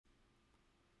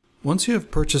Once you have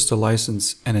purchased a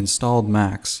license and installed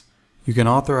Max, you can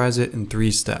authorize it in 3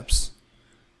 steps.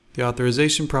 The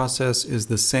authorization process is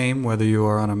the same whether you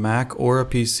are on a Mac or a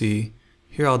PC.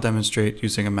 Here I'll demonstrate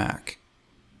using a Mac.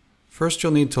 First,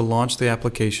 you'll need to launch the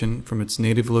application from its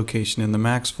native location in the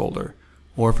Max folder,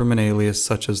 or from an alias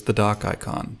such as the dock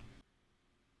icon.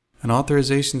 An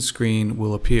authorization screen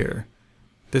will appear.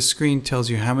 This screen tells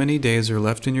you how many days are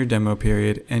left in your demo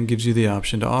period and gives you the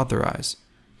option to authorize.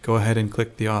 Go ahead and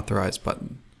click the Authorize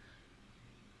button.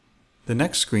 The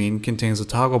next screen contains a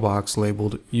toggle box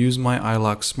labeled Use My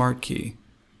iLock Smart Key.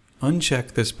 Uncheck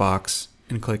this box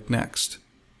and click Next.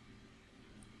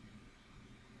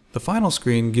 The final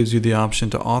screen gives you the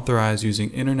option to authorize using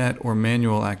Internet or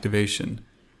manual activation.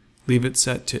 Leave it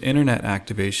set to Internet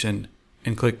activation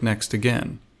and click Next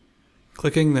again.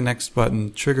 Clicking the Next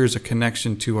button triggers a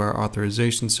connection to our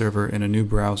authorization server in a new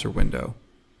browser window.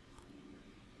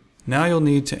 Now you'll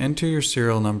need to enter your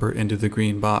serial number into the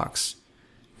green box.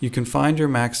 You can find your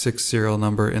Max 6 serial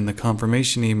number in the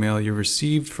confirmation email you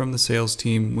received from the sales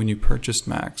team when you purchased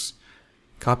Max.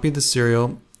 Copy the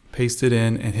serial, paste it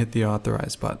in, and hit the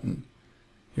Authorize button.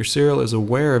 Your serial is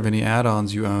aware of any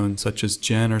add-ons you own, such as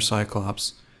Gen or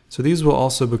Cyclops, so these will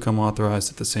also become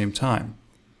authorized at the same time.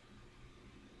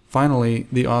 Finally,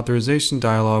 the authorization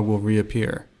dialog will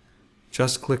reappear.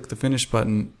 Just click the Finish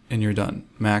button and you're done.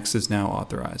 Max is now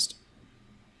authorized.